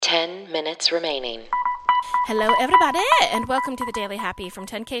10 minutes remaining. Hello, everybody, and welcome to the Daily Happy from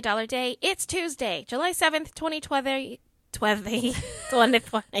 10K Dollar Day. It's Tuesday, July 7th, 2020.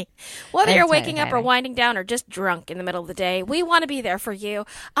 Whether you're waking up or winding down or just drunk in the middle of the day, we want to be there for you.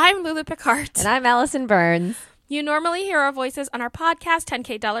 I'm Lulu Picard. And I'm Allison Burns. You normally hear our voices on our podcast,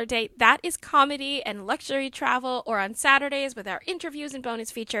 10K Dollar Day. That is comedy and luxury travel, or on Saturdays with our interviews and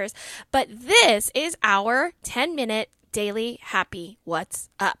bonus features. But this is our 10-minute Daily Happy What's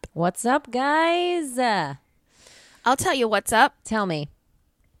Up. What's up, guys? I'll tell you what's up. Tell me.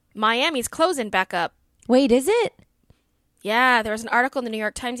 Miami's closing back up. Wait, is it? Yeah, there was an article in the New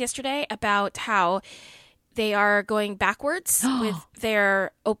York Times yesterday about how they are going backwards with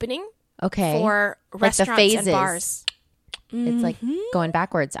their opening for restaurants and bars. It's like going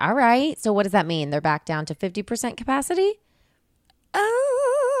backwards. All right. So what does that mean? They're back down to 50% capacity?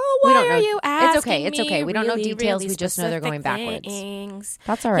 Why are you asking It's okay. We don't know details. We just know they're going backwards.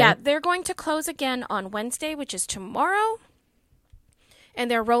 That's all right. Yeah, they're going to close again on Wednesday, which is tomorrow.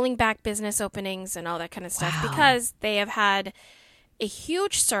 And they're rolling back business openings and all that kind of stuff because they have had a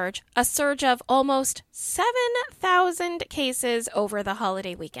huge surge, a surge of almost 7,000 cases over the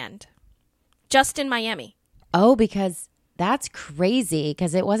holiday weekend, just in Miami. Oh, because that's crazy,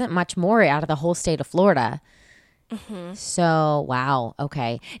 because it wasn't much more out of the whole state of Florida. Mm-hmm. So, wow.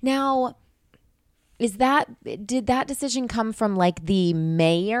 Okay. Now, did that decision come from like the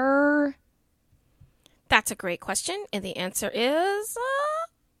mayor? That's a great question, and the answer is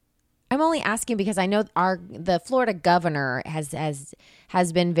I'm only asking because I know the Florida governor has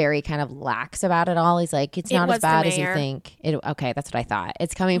been very kind of lax about it all. He's like, it's not as bad as you think. Okay, that's what I thought.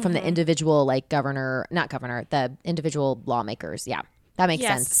 It's coming from the individual the individual lawmakers. Yeah, that makes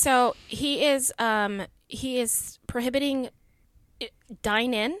sense. So he is prohibiting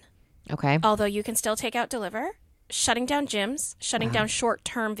dine-in. Okay, although you can still take out deliver. Shutting down gyms, shutting down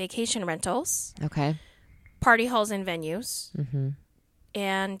short-term vacation rentals. Okay. Party halls and venues. Mm-hmm.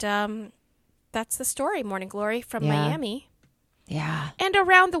 And that's the story, Morning Glory from Miami. Yeah. And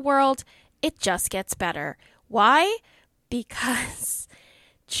around the world, it just gets better. Why? Because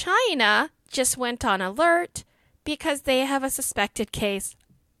China just went on alert because they have a suspected case,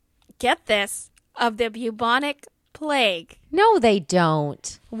 get this, of the bubonic plague. No, they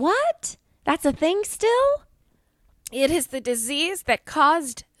don't. What? That's a thing still? It is the disease that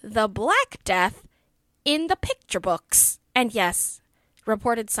caused the Black Death in the picture books. And yes,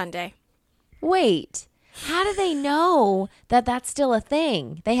 reported Sunday. Wait, how do they know that that's still a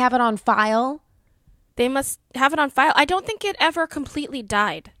thing? They have it on file? They must have it on file. I don't think it ever completely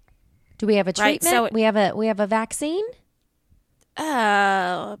died. Do we have a treatment? Right, so we have a vaccine?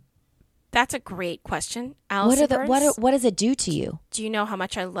 That's a great question, Allison. What does it do to you? Do you know how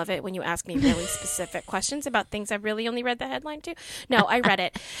much I love it when you ask me really specific questions about things I really only read the headline to? No, I read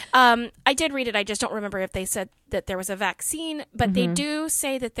it. I did read it. I just don't remember if they said that there was a vaccine. But they do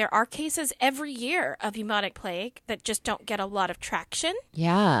say that there are cases every year of bubonic plague that just don't get a lot of traction.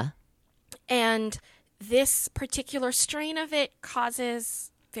 Yeah. And this particular strain of it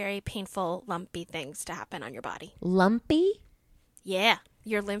causes very painful, lumpy things to happen on your body. Lumpy? Yeah.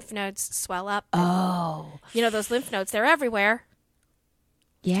 Your lymph nodes swell up. Oh. You know, those lymph nodes, they're everywhere.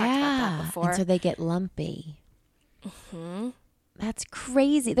 Yeah. Talked about that before. And so they get lumpy. Mm-hmm. That's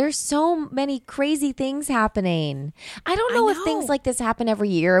crazy. There's so many crazy things happening. I don't know if things like this happen every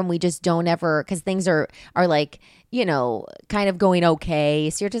year and we just don't ever, because things are like, you know, kind of going okay.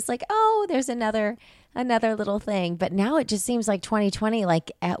 So you're just like, oh, there's another little thing. But now it just seems like 2020,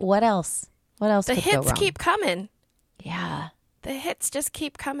 like what else? What else could go wrong? The hits keep coming. Yeah. The hits just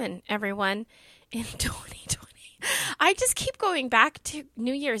keep coming, everyone, in 2020. I just keep going back to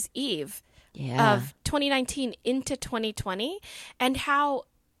New Year's Eve of 2019 into 2020 and how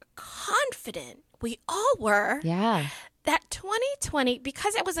confident we all were that 2020,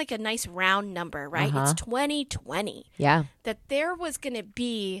 because it was like a nice round number, right? It's 2020. Yeah. That there was going to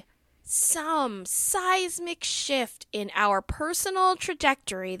be some seismic shift in our personal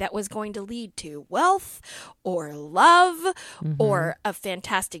trajectory that was going to lead to wealth or love or a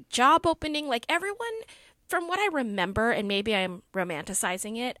fantastic job opening. Like everyone, from what I remember, and maybe I'm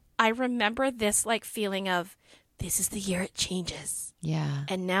romanticizing it, I remember this like feeling of this is the year it changes. Yeah.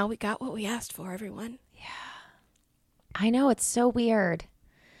 And now we got what we asked for, everyone. Yeah. I know, it's so weird.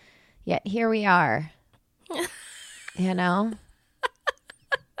 Yet here we are. You know?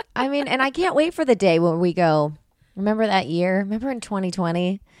 I mean, and I can't wait for the day when we go, remember that year? Remember in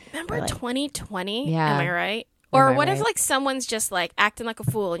 2020? Remember 2020? Yeah. Am I right? Or what if like someone's just like acting like a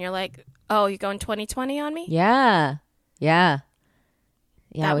fool and you're like, oh, you're going 2020 on me? Yeah. Yeah.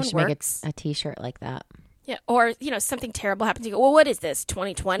 Yeah, That we one should works. make a t-shirt like that. Yeah, or, something terrible happens. You go, well, what is this,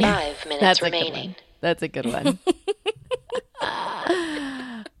 2020? 5 minutes remaining. That's a good one.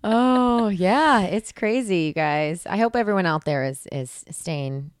 Oh, yeah. It's crazy, you guys. I hope everyone out there is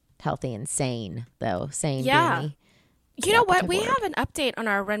staying healthy and sane, though. Sane, Yeah. being You know what? We have an update on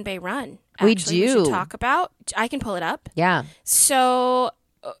our Run Bay Run. We Actually, do. We should talk about. I can pull it up. Yeah. So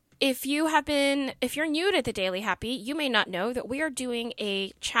if you're new to the Daily Happy, you may not know that we are doing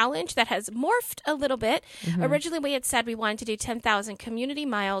a challenge that has morphed a little bit. Originally, we had said we wanted to do 10,000 community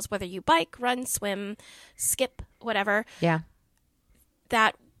miles, whether you bike, run, swim, skip, whatever. Yeah.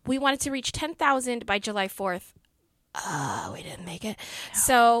 That we wanted to reach 10,000 by July 4th. We didn't make it.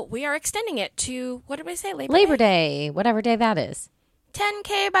 So we are extending it to, what did we say? Labor Day, whatever day that is.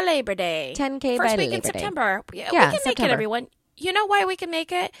 10K by Labor Day. 10K First by week in Labor Day. September. Yeah, we Yeah, can make September. it, everyone. You know why we can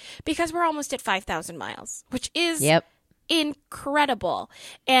make it? Because we're almost at 5,000 miles, which is incredible.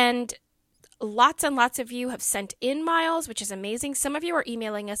 And lots of you have sent in miles, which is amazing. Some of you are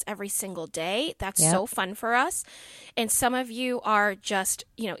emailing us every single day. That's so fun for us. And some of you are just,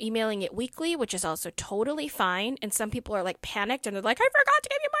 emailing it weekly, which is also totally fine. And some people are like panicked and they're like, I forgot to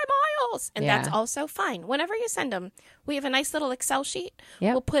give you my miles. And that's also fine. Whenever you send them, we have a nice little Excel sheet.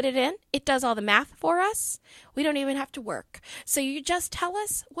 Yep. We'll put it in. It does all the math for us. We don't even have to work. So you just tell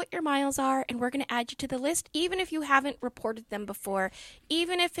us what your miles are and we're going to add you to the list, even if you haven't reported them before,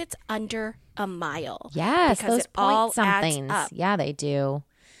 even if it's under a mile. Yes, because those it all point adds somethings. up. Yeah, they do.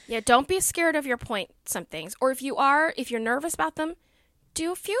 Yeah, don't be scared of your point somethings. Or if you're nervous about them,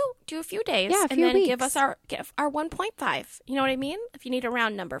 do a few days Yeah, a and few then weeks. give our 1.5. You know what I mean? If you need a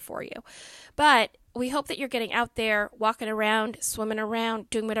round number for you. But we hope that you're getting out there, walking around, swimming around,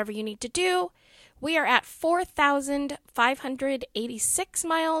 doing whatever you need to do. We are at 4,586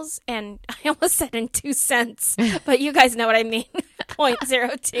 miles, and I almost said in 2 cents, but you guys know what I mean.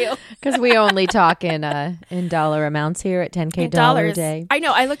 0.02. Because we only talk in dollar amounts here at 10K dollar a day. I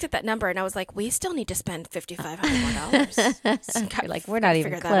know. I looked at that number and I was like, we still need to spend $5,500 more. You're like, we're not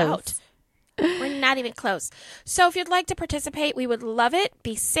even close. We're not even close. So if you'd like to participate, we would love it.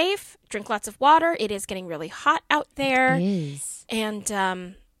 Be safe. Drink lots of water. It is getting really hot out there. It is. And,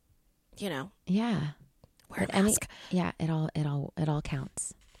 Yeah. wear a mask. It all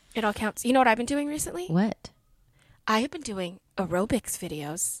counts. It all counts. You know what I've been doing recently? What? I have been doing aerobics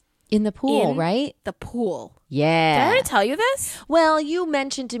videos. In the pool, In right? The pool. Yeah. Did I already tell you this? Well, you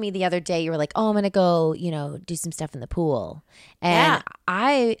mentioned to me the other day, you were like, oh, I'm going to go, do some stuff in the pool. And Yeah.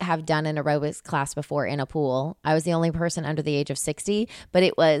 I have done an aerobics class before in a pool. I was the only person under the age of 60, but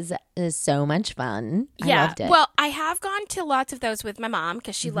it was so much fun. I loved it. Well, I have gone to lots of those with my mom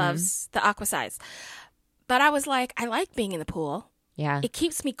because she loves the aqua size. But I was like, I like being in the pool. Yeah. It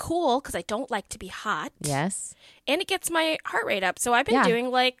keeps me cool because I don't like to be hot. Yes. And it gets my heart rate up. So I've been Yeah. doing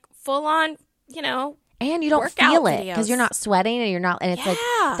like full on, And you don't workout feel it videos. because you're not sweating and you're not, and it's like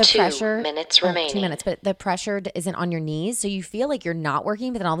Yeah. the 2 pressure. minutes Oh, remaining. 2 minutes, but the pressure isn't on your knees. So you feel like you're not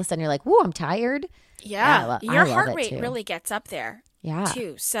working, but then all of a sudden you're like, whoa, I'm tired. Yeah. I Your love heart it rate too. really gets up there Yeah.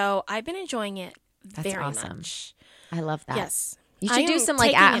 too. So I've been enjoying it That's very awesome. much. I love that. Yes. You I should do am some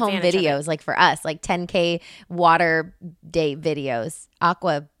like taking at home advantage of it. videos, like for us, like 10K water day videos,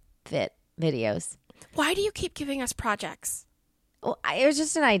 aqua fit videos. Why do you keep giving us projects? Well, it was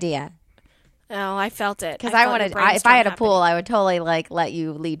just an idea Oh, I felt it. because I I felt wanted. your If I brainstorm had a happening. pool, I would totally like let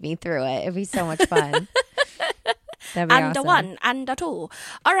you lead me through it. It'd be so much fun. That'd be And a awesome. 1 and a 2. All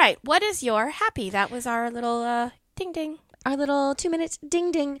right. What is your happy? That was our little ding ding. Our little 2 minutes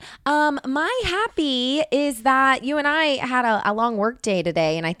ding ding. My happy is that you and I had a long work day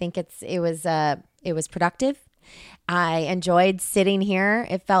today, and I think it was productive. I enjoyed sitting here.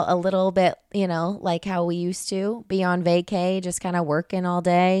 It felt a little bit, like how we used to be on vacay, just kind of working all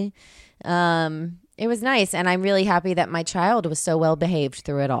day. It was nice, and I'm really happy that my child was so well behaved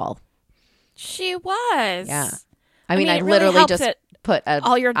through it all. She was. Yeah. I mean, I it really literally helped just that put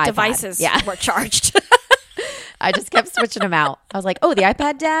all your iPad. devices Yeah. were charged. I just kept switching them out. I was like, oh, the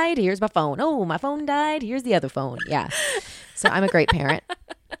iPad died. Here's my phone. Oh, my phone died. Here's the other phone. Yeah. So I'm a great parent.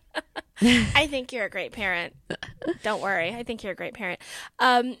 I think you're a great parent. Don't worry. I think you're a great parent.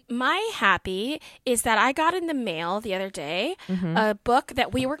 My happy is that I got in the mail the other day a book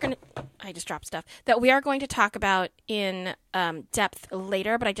that we were going to, I just dropped stuff, that we are going to talk about in depth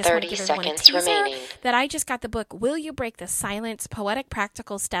later, but I just want to 30 give everyone a seconds teaser remaining. that I just got the book, Will You Break the Silence? Poetic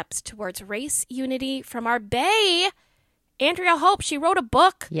Practical Steps Towards Race Unity from our Bay Andrea Hope, she wrote a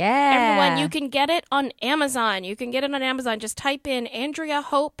book. Yeah. Everyone, you can get it on Amazon. Just type in Andrea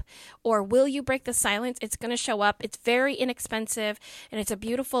Hope or Will You Break the Silence? It's going to show up. It's very inexpensive, and it's a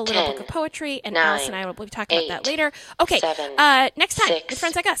beautiful little book of poetry, and 9, Alice and I will be talking 8, about that later. Okay, 7, next time, 6, with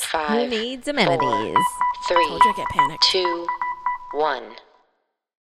friends like us. 5, Who needs amenities? 4, 3, Told you to get panicked. 2, 1.